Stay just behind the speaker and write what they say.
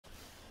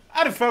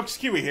Howdy folks,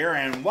 Keywii here,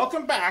 and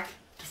welcome back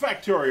to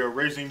Factorio,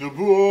 raising the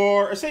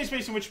bar, a safe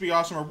space in which to be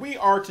awesome, where we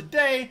are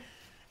today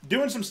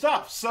doing some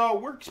stuff. So,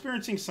 we're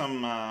experiencing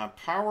some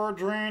power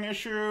drain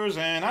issues,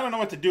 and I don't know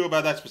what to do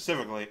about that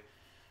specifically.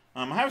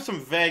 I have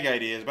some vague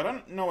ideas, but I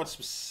don't know what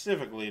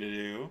specifically to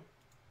do.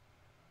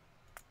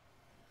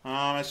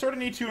 I sort of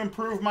need to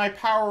improve my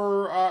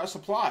power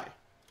supply,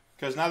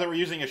 because now that we're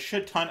using a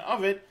shit ton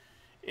of it,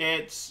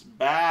 it's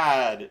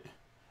bad.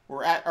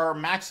 We're at our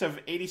max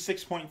of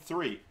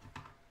 86.3.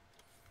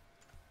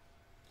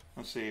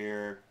 Let's see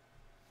here.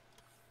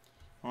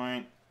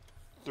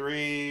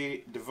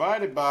 0.3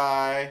 divided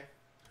by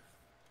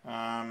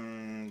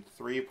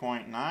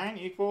 3.9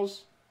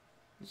 equals,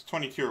 it's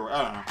 22.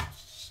 I don't know.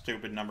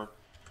 Stupid number.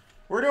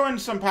 We're doing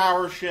some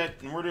power shit,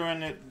 and we're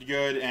doing it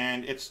good,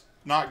 and it's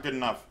not good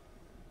enough.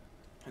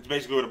 It's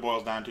basically what it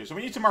boils down to. So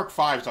we need some Mark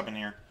 5s up in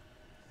here.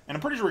 And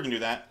I'm pretty sure we can do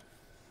that.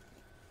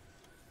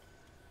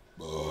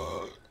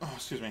 Oh,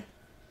 excuse me.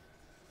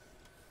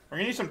 We're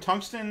going to need some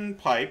tungsten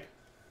pipe.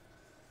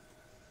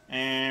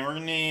 And we're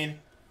going to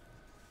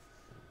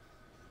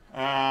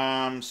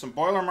need some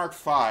boiler Mark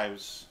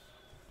 5s.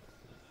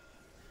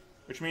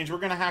 Which means we're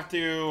going to have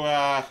to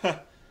we're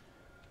going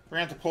to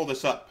have to pull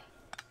this up.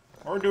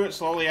 Or do it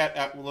slowly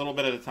at a little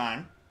bit at a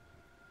time.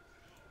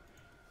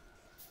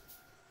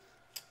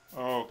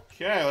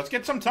 Okay, let's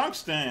get some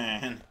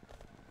tungsten.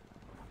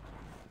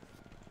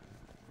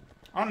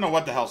 I don't know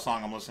what the hell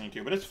song I'm listening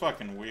to, but it's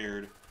fucking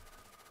weird.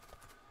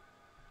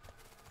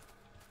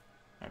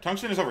 Now,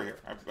 tungsten is over here.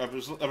 I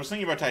was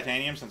thinking about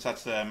titanium, since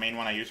that's the main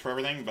one I use for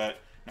everything, but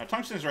no,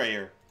 tungsten is right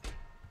here.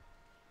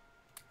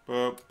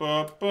 Boop,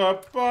 boop,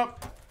 boop,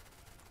 boop.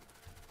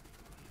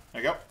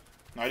 There you go.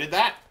 No, I did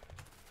that.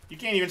 You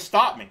can't even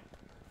stop me.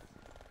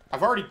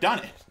 I've already done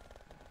it.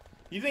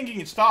 You think you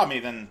can stop me,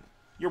 then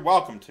you're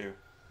welcome to.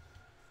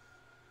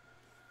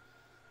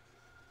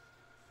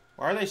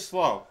 Why are they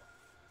slow?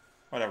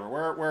 Whatever.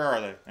 Where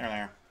are they? There they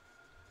are.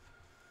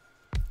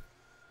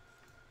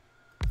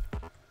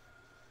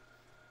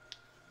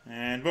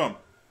 And boom.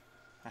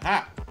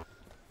 Aha.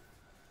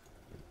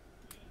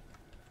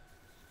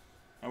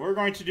 And we're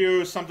going to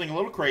do something a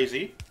little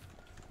crazy.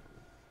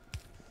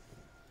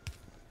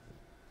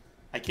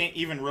 I can't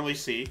even really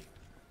see.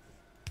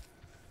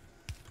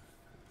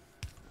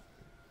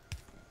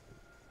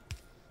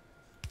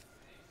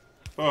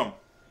 Boom.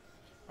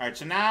 Alright,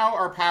 so now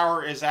our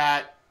power is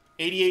at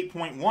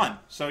 88.1.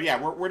 So yeah,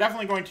 we're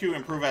definitely going to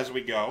improve as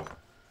we go.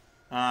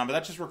 But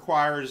that just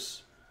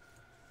requires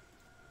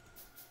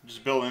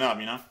just building up,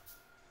 you know?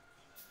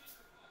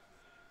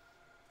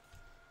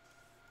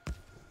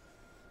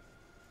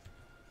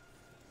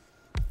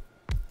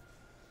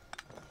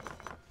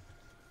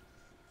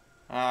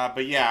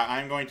 But yeah,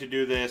 I'm going to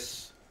do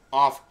this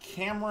off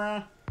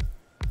camera.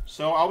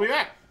 So I'll be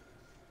back.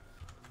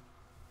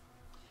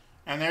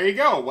 And there you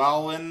go.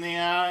 Well, in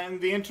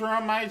the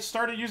interim, I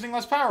started using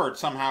less power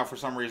somehow for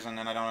some reason,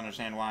 and I don't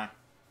understand why.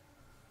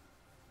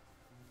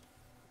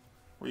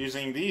 We're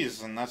using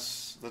these, and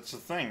that's the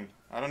thing.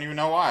 I don't even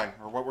know why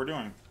or what we're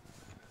doing.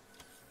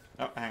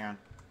 Oh, hang on.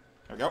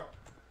 There we go.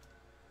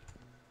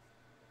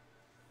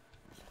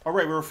 Oh,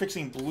 right, we were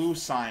fixing blue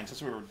signs.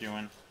 That's what we were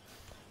doing.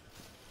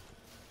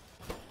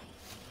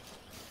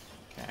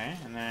 Okay,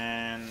 and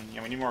then,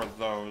 yeah, we need more of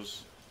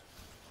those.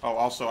 Oh,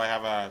 also, I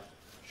have a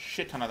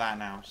shit ton of that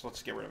now, so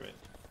let's get rid of it.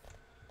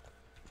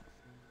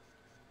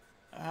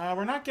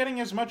 We're not getting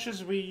as much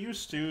as we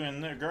used to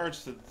in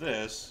regards to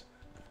this,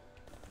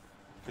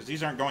 because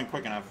these aren't going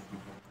quick enough.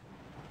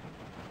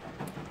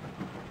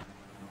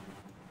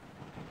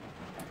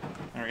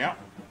 There we go.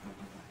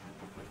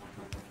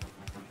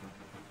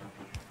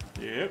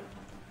 Yep.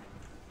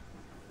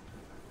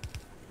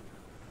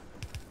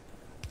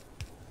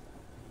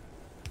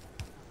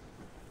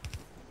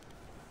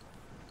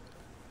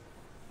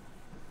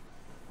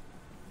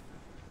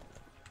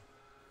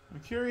 I'm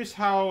curious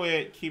how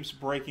it keeps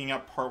breaking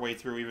up partway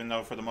through, even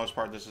though for the most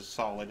part this is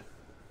solid.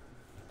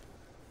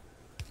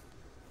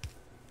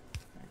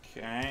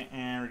 Okay,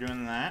 and we're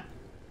doing that.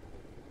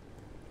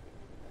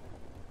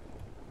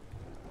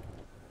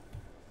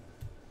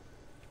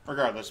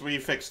 Regardless, we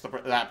fixed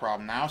that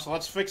problem now, so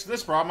let's fix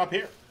this problem up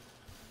here.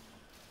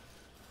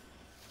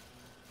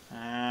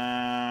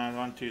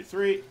 1, 2,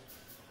 3.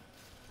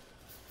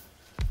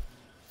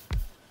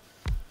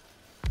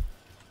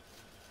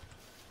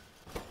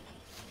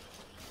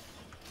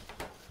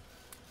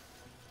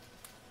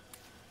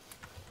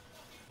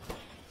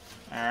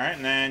 Alright,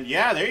 and then,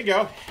 yeah, there you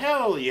go.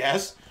 Hell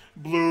yes.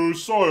 Blue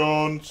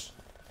science.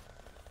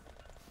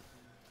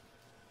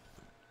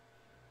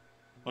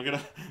 Look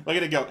at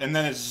it go. And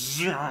then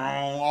it's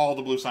all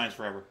the blue signs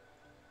forever.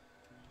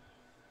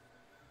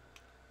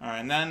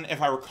 Alright, and then,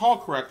 if I recall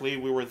correctly,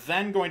 we were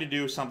then going to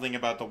do something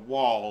about the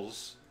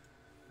walls.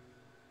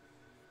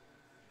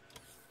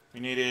 We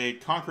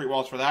needed concrete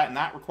walls for that, and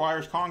that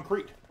requires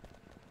concrete.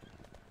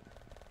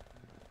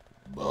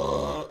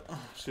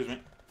 Excuse me.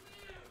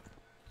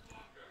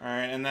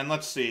 Alright, and then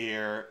let's see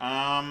here.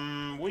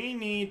 We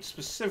need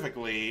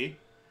specifically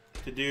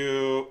to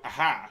do...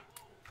 Aha!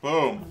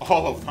 Boom.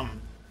 All of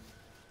them.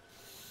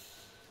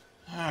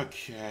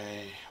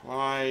 Okay,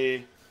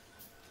 why?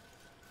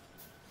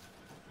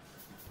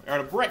 We're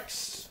out of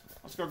bricks.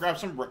 Let's go grab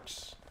some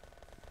bricks.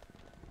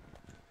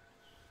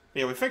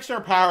 Yeah, we fixed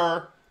our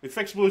power. We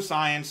fixed blue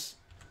science.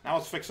 Now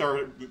let's fix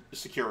our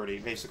security,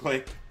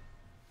 basically.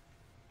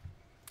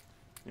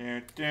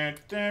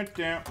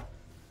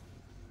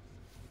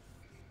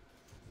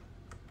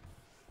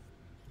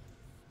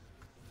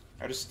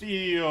 Out of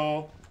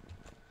steel.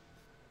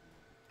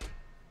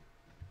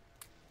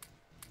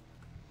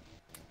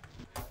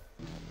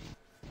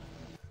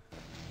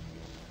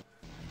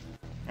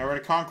 Now we're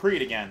to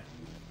concrete again.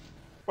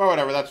 Well,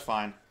 whatever, that's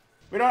fine.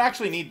 We don't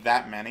actually need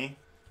that many.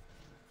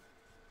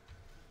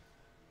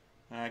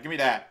 Give me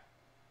that.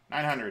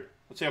 900.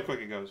 Let's see how quick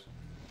it goes.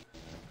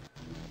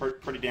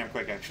 Pretty damn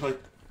quick, actually.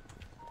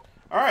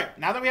 Alright,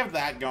 now that we have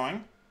that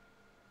going.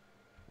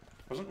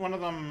 Wasn't one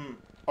of them...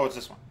 Oh, it's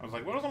this one. I was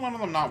like, wasn't one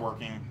of them not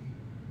working?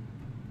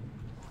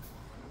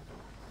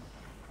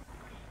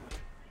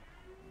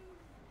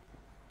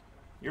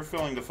 You're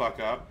filling the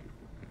fuck up.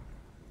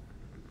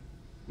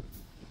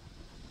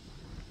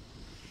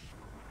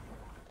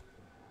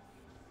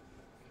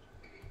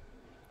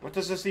 What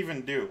does this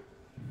even do?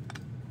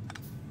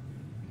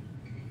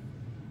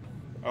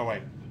 Oh,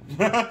 wait.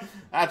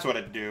 That's what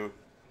it'd do.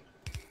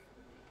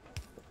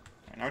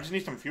 Okay, now I just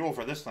need some fuel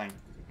for this thing.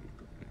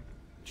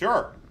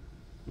 Sure.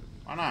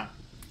 Why not?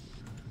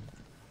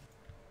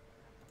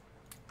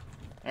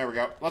 There we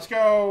go. Let's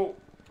go...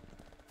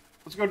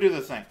 Let's go do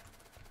the thing.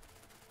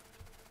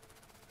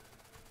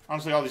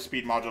 Honestly, all these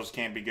speed modules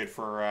can't be good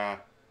for,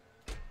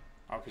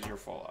 Oh, because you're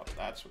full up.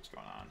 That's what's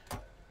going on.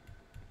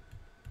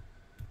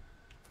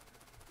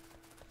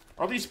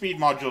 All these speed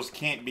modules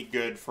can't be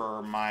good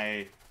for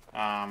my,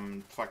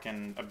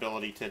 fucking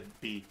ability to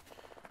be,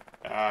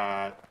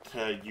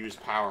 to use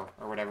power,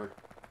 or whatever.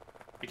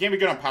 It can't be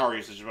good on power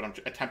usage, is what I'm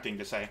attempting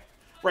to say.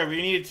 Right,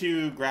 we needed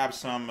to grab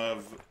some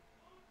of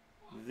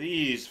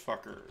these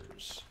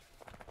fuckers.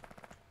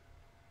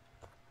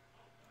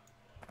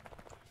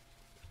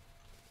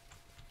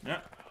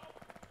 Yeah.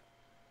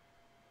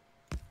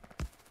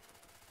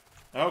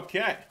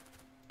 Okay.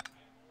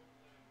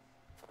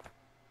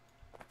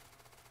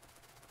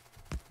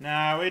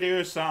 Now we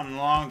do something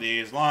along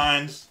these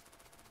lines.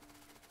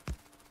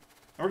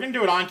 And we're gonna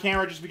do it on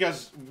camera just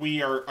because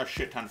we are a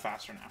shit ton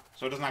faster now.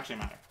 So it doesn't actually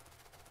matter.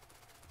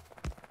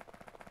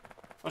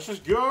 Let's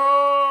just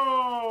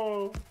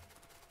go!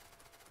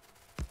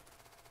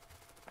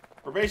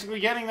 We're basically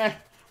getting there.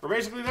 We're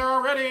basically there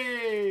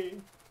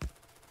already!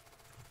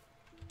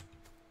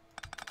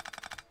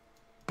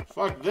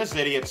 Fuck this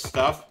idiot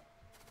stuff.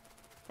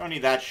 Don't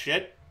need that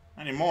shit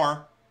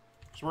anymore.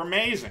 Because we're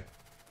amazing.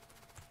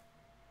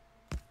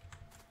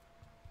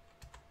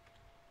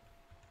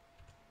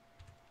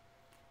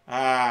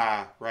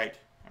 Ah, right.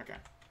 Okay.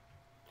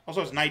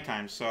 Also, it's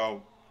nighttime,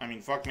 so, I mean,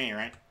 fuck me,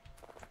 right?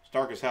 It's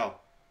dark as hell.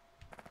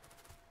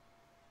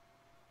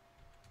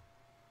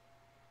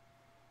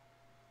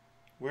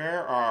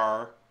 Where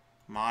are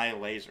my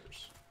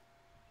lasers?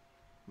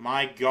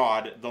 My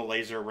god, the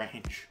laser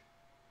range.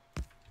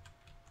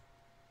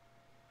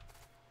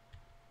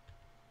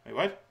 Wait,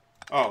 what?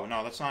 Oh,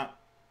 no, that's not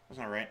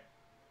right.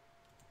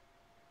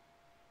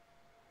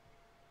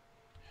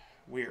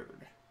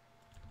 Weird.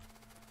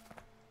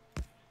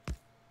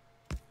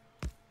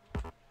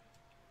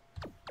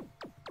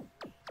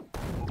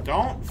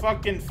 Don't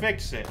fucking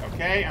fix it,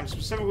 okay? I'm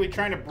specifically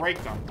trying to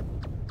break them.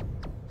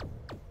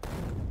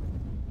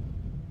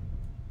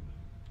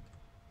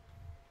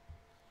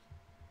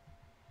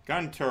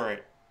 Gun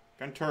turret.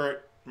 Gun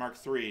turret Mark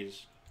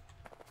IIIs.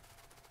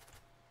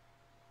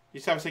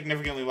 These have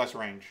significantly less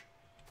range.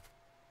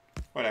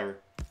 Whatever.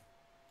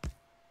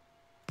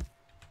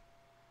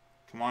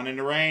 Come on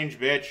into range,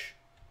 bitch.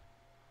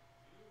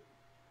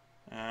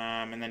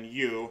 And then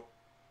you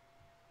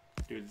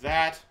do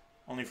that.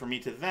 Only for me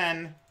to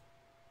then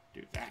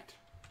do that.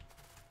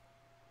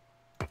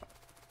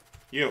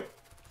 You.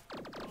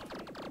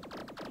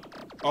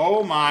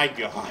 Oh my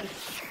god.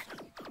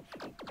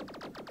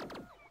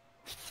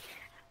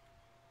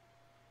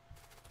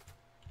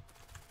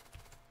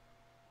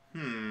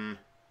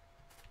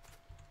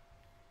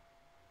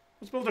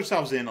 Let's build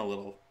ourselves in a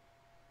little.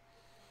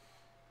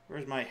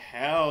 Where's my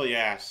hell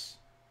yes?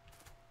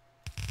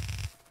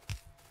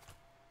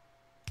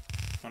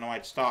 Don't know why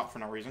it stopped for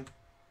no reason.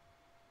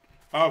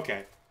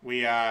 Okay.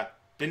 We,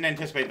 didn't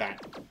anticipate that.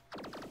 To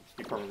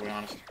be perfectly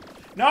honest.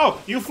 No!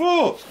 You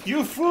fool!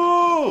 You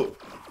fool!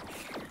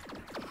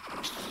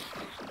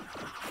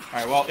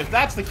 Alright, well, if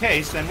that's the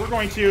case, then we're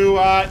going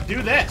to,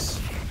 do this.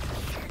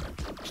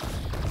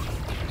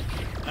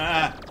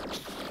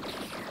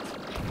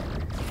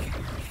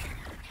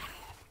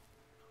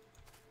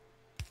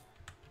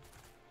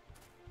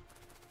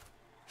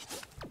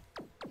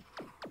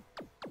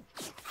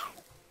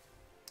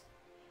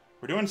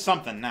 We're doing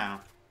something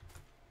now.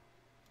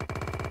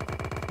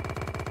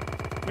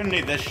 We don't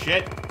need this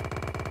shit.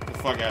 Get the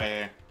fuck out of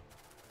here.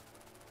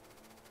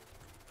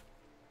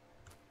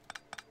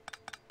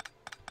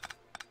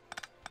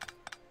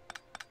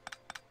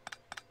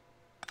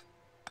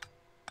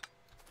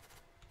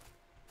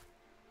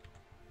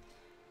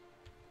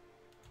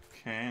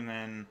 Okay, and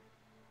then...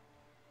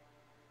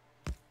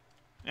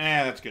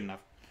 that's good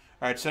enough.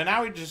 Alright, so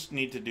now we just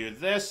need to do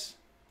this.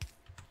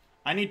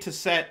 I need to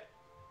set...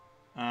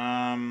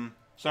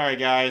 sorry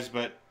guys,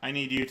 but I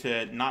need you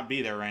to not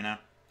be there right now.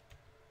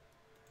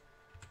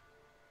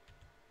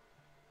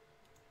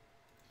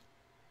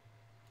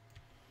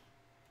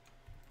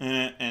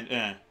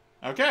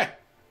 Okay.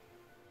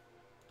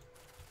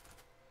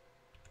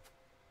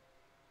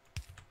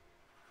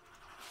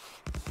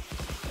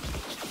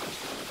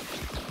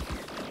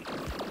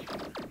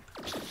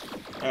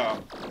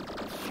 Uh-oh.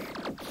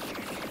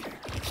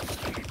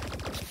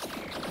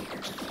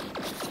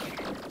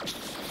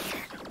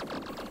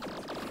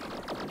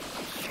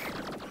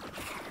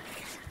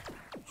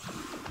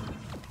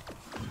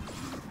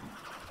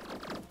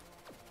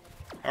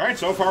 Alright,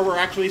 so far we're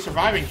actually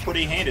surviving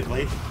pretty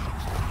handedly.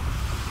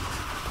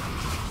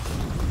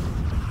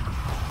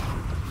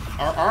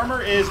 Our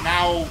armor is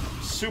now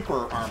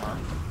super armor.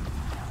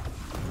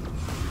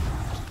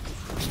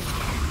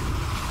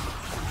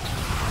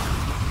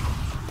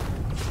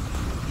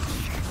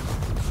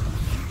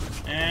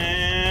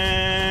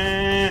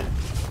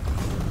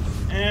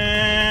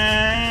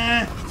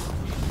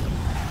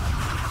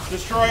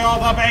 Destroy all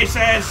the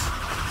bases!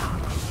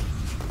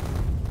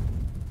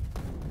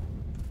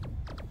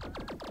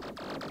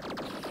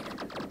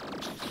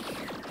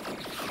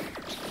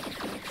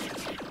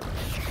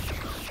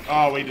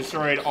 Oh, we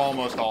destroyed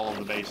almost all of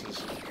the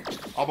bases.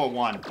 All but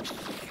one.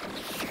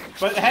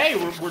 But hey,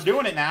 we're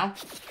doing it now.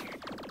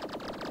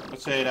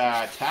 Let's say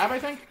tab, I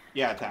think?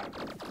 Yeah, tab.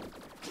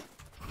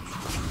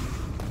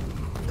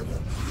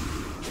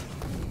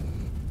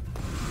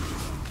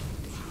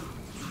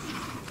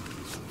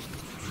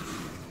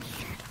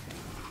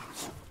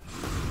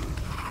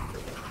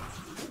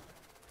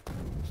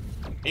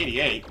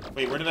 $88?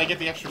 Wait, where did I get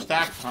the extra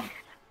stack from?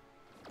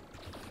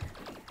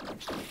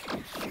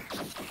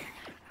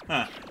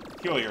 Huh.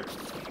 Peculiar.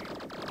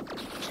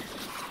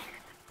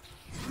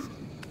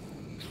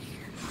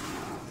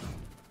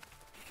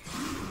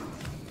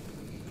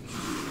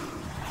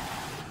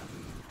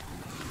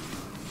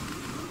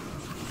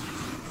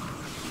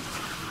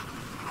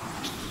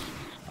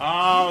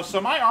 Oh,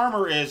 so my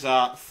armor is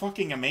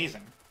fucking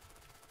amazing.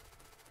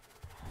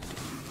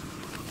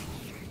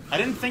 I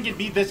didn't think it'd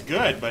be this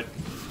good, but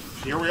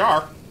here we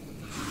are.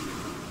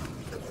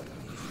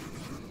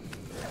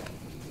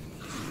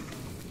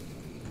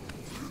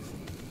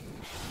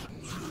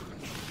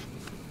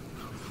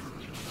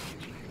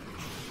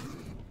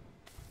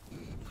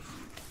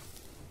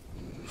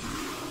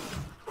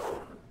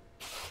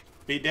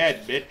 Be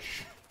dead,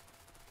 bitch.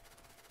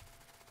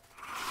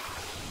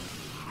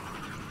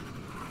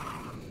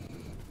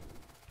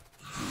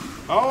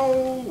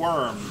 Oh,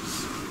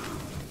 worms.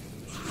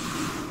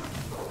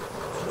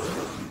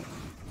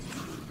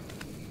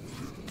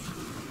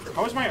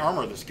 How is my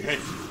armor this good?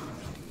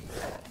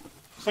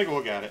 Let's take a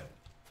look at it.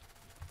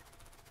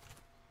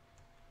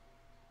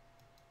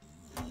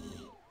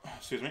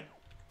 Excuse me.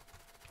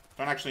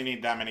 Don't actually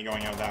need that many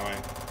going out that way.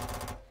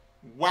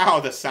 Wow,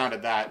 the sound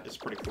of that is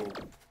pretty cool.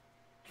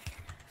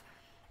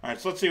 Alright,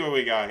 so let's see what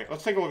we got here.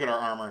 Let's take a look at our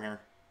armor here.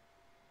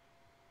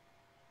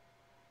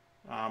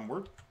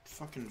 We're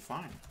fucking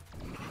fine.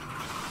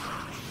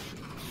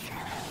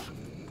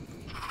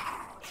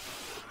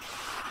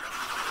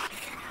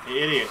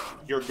 Idiot,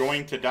 you're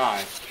going to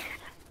die.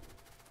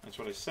 That's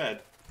what I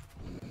said.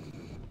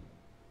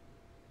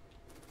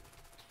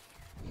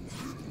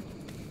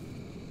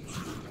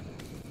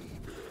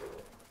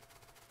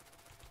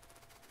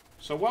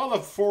 So while the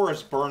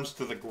forest burns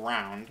to the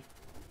ground,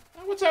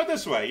 what's out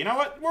this way? You know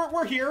what?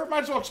 We're here.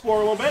 Might as well explore a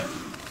little bit.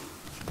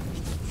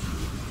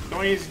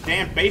 Don't need these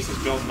damn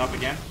bases building up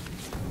again.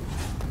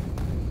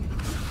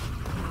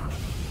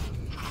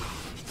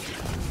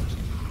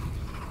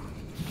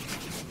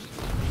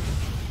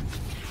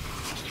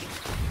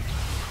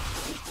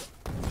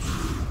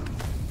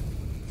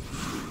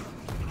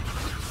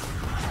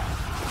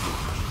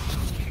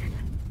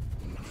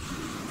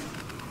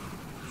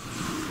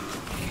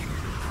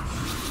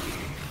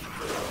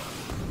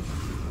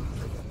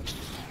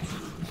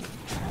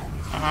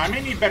 I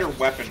may need better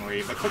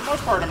weaponry, but for the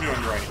most part, I'm doing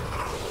great.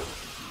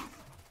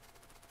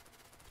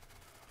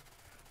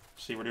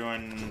 See, we're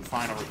doing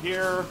fine over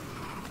here.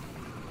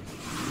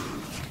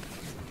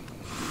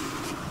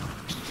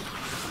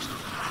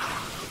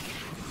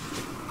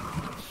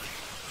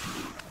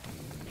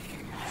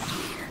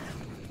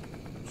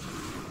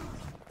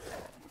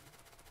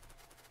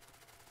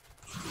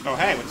 Oh,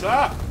 hey, what's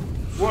up?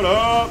 What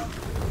up?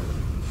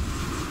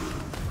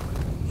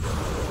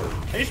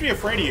 I used to be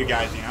afraid of you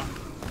guys, you know?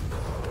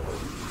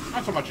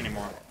 Not so much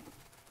anymore.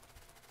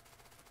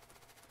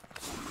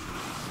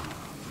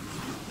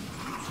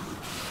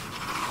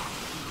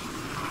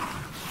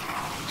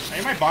 Now,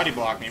 you might body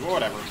block me, but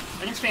whatever.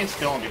 I can stand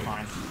still and be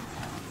fine.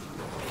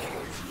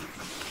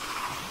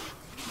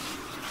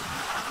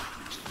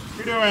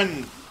 You're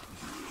doing...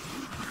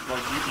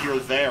 Well, you're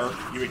there.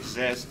 You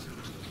exist.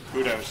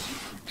 Kudos.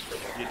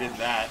 You did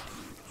that.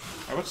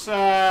 Alright, what's,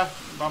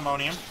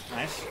 Bombonium?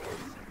 Nice.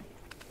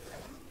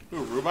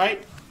 Ooh,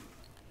 Rubite?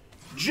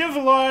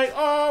 Jivolite!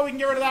 Oh, we can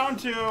get rid of that one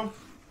too.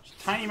 Just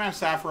a tiny amount of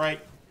Sapphirite,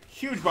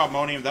 huge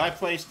Bobmonium that I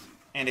placed,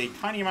 and a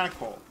tiny amount of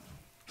coal.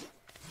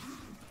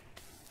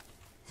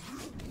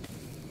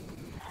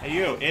 Hey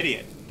you,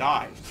 idiot.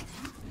 Die.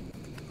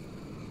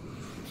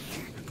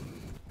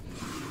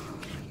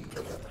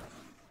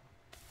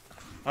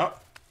 Oh.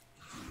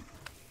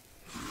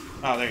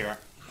 Oh, there you are.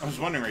 I was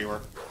wondering where you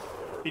were.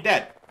 You're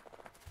dead.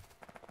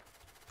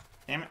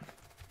 Damn it.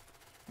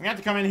 I'm gonna have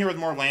to come in here with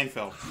more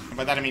landfill. And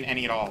by that I mean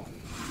any at all.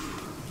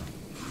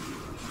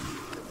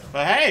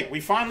 But hey, we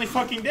finally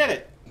fucking did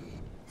it.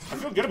 I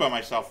feel good about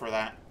myself for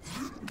that.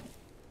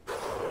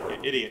 You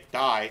idiot.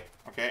 Die.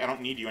 Okay, I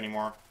don't need you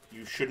anymore.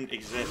 You shouldn't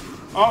exist.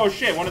 Oh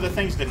shit, one of the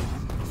things didn't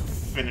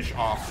finish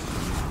off.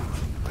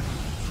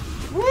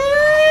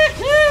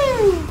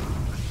 Woohoo!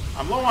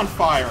 I'm low on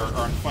fire,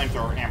 or on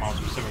flamethrower ammo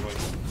specifically.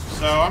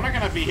 So I'm not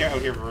gonna be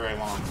out here for very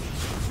long.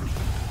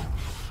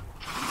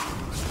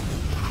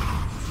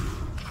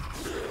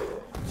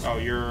 Oh,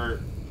 you're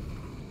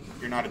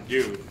not a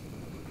dude.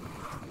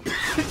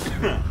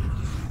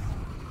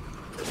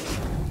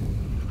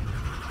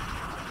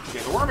 Okay,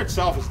 the worm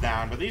itself is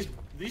down, but these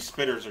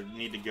spitters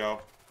need to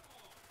go.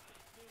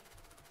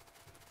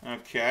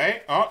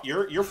 Okay. Oh,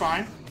 you're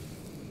fine.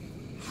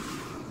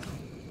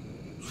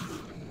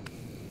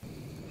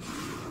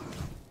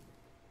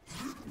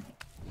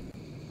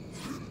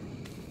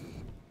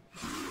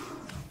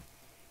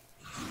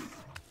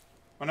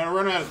 When I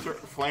run out of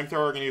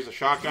flamethrower, I'm gonna use a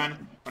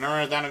shotgun. When I run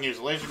out of that, I'm gonna use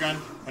a laser gun.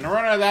 When I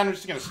run out of that, I'm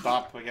just gonna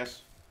stop, I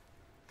guess.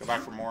 Go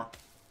back for more.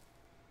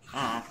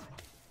 I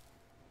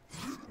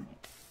don't know.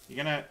 You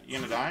gonna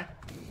die?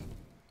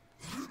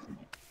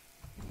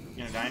 You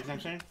gonna die anytime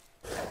soon?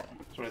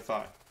 That's what I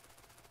thought.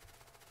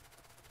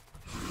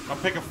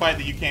 Don't pick a fight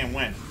that you can't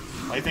win.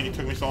 Why do you think it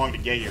took me so long to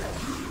get here?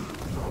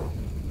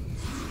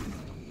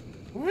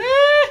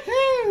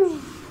 Woohoo!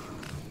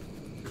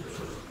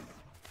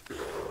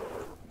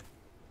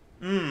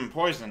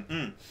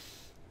 Poison.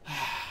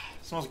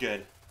 Smells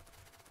good. It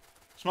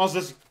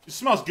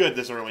smells good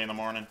this early in the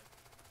morning.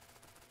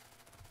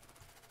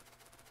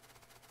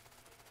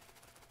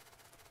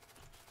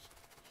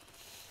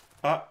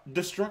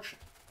 Destruction.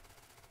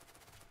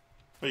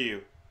 What are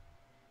you?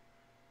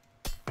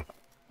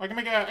 I can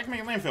make a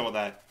landfill with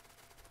that.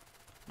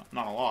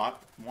 Not a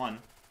lot. One.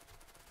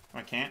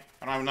 I can't.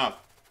 I don't have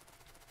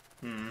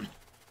enough.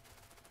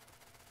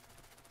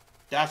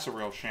 That's a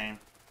real shame.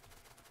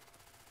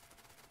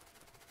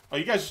 Oh,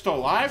 you guys are still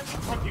alive?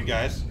 Fuck you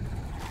guys.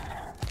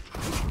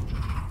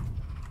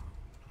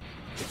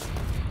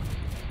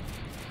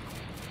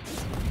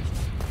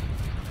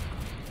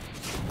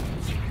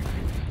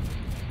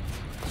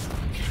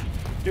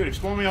 Dude,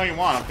 explode me all you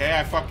want, okay?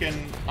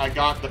 I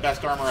got the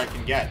best armor I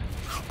can get.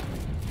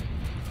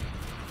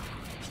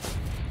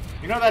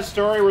 You know that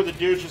story where the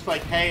dude's just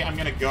like, hey, I'm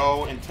gonna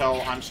go until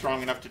I'm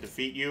strong enough to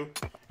defeat you?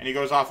 And he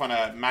goes off on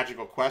a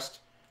magical quest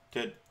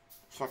to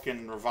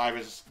fucking revive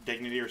his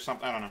dignity or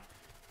something? I don't know.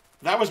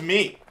 That was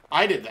me.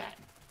 I did that.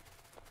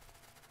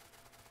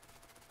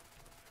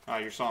 Oh,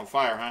 you're still on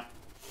fire, huh?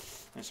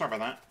 Yeah, sorry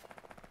about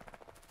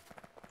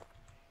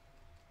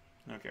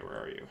that. Okay,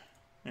 where are you?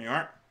 There you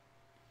are.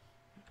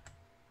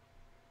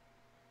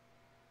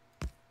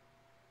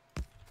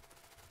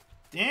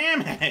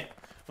 Damn it!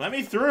 Let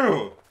me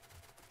through!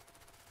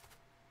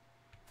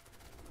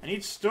 I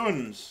need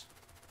stuns.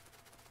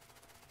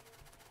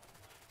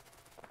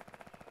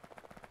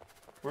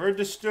 Where are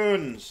the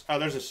stuns? Oh,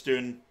 there's a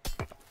stun.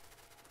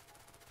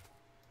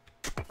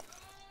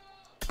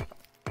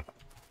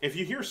 If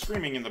you hear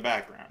screaming in the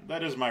background,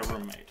 that is my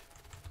roommate.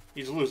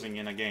 He's losing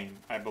in a game,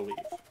 I believe.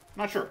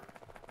 Not sure.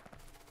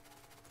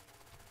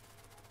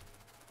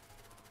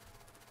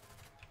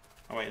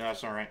 Oh wait, no,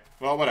 that's not right.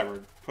 Well,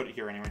 whatever. Put it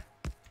here anyway.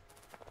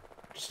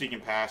 Just so you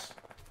can pass.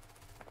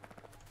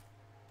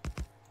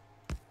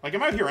 Like,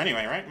 I'm out here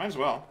anyway, right? Might as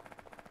well.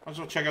 Might as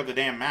well check out the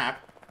damn map.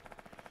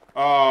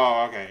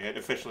 Oh, okay. It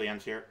officially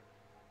ends here.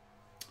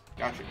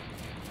 Gotcha.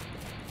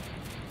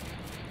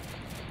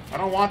 I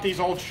don't want these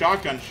old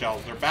shotgun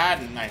shells. They're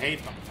bad and I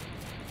hate them.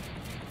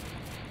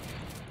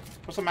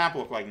 What's the map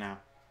look like now?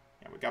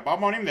 Yeah, we got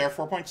Bobmonium there,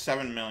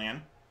 4.7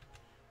 million.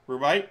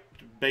 Rubite,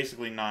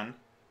 basically none.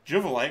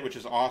 Jivolite, which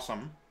is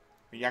awesome.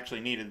 We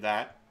actually needed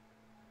that.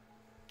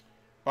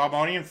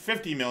 Bobmonium,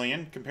 50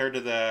 million compared to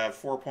the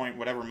 4 point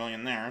whatever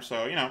million there.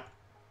 So, you know,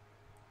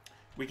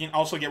 we can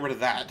also get rid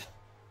of that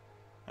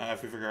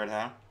if we figure out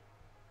how.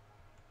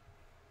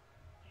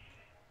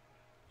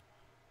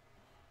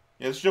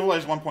 Yeah, this Jivolite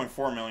is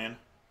 1.4 million.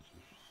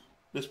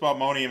 This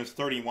Bobmonium is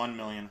 31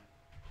 million.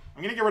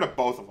 I'm going to get rid of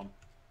both of them,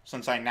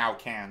 since I now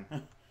can.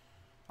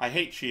 I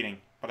hate cheating,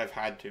 but I've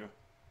had to.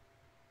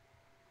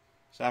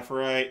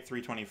 Sapphirite,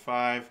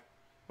 325.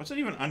 What's it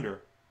even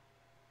under?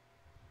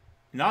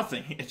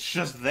 Nothing. It's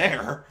just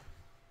there.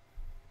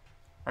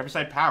 Right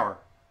beside power.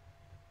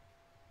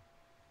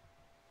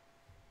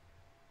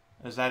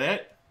 Is that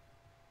it?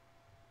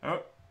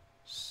 Oh.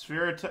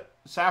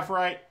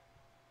 Sapphirite.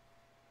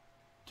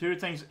 2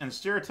 things. And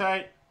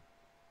Stereotype.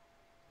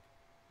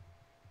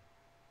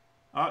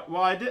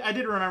 Well, I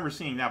did remember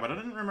seeing that, but I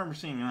didn't remember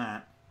seeing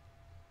that.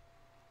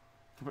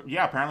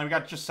 Yeah, apparently we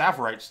got just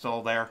Sapphirite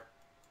still there.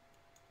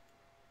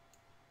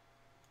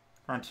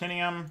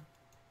 Frontinium.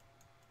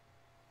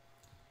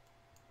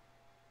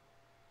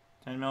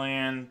 10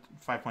 million,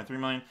 5.3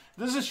 million.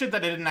 This is shit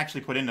that I didn't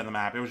actually put into the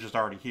map. It was just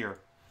already here.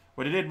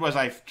 What it did was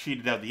I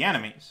cheated out the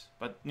enemies.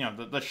 But, you know,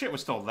 the shit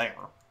was still there.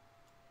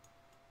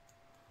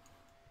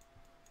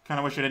 Kind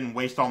of wish I didn't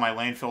waste all my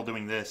landfill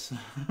doing this.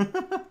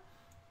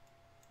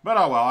 But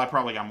oh well, I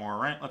probably got more,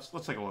 right? Let's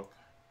take a look.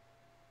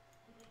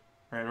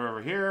 Right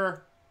over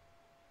here.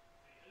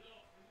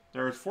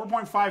 There's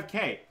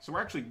 4.5k, so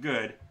we're actually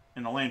good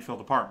in the landfill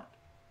department.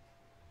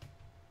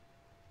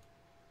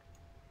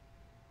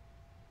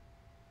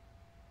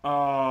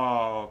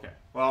 Oh, okay.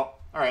 Well,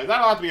 alright,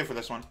 that'll have to be it for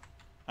this one.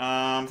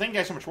 Thank you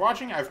guys so much for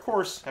watching. I, of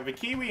course, have a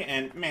Keywii,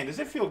 and man, does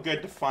it feel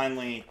good to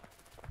finally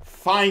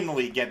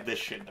get this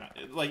shit done.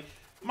 Like,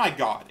 my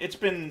god, it's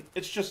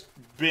just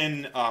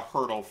been a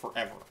hurdle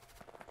forever.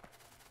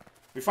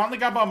 We finally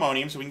got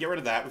Balmonium, so we can get rid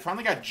of that. We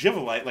finally got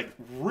Givelite, like,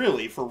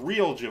 really, for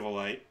real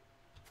Givelite.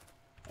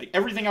 Like,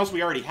 everything else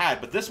we already had,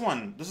 but this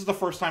is the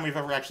first time we've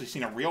ever actually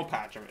seen a real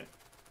patch of it.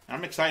 And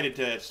I'm excited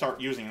to start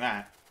using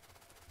that.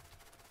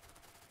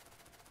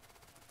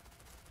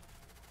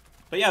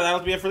 But yeah, that'll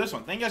be it for this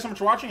one. Thank you guys so much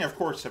for watching. Of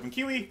course, 7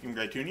 Keywii. You've been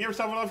great tuning. You have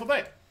yourself a wonderful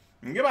day.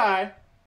 And goodbye.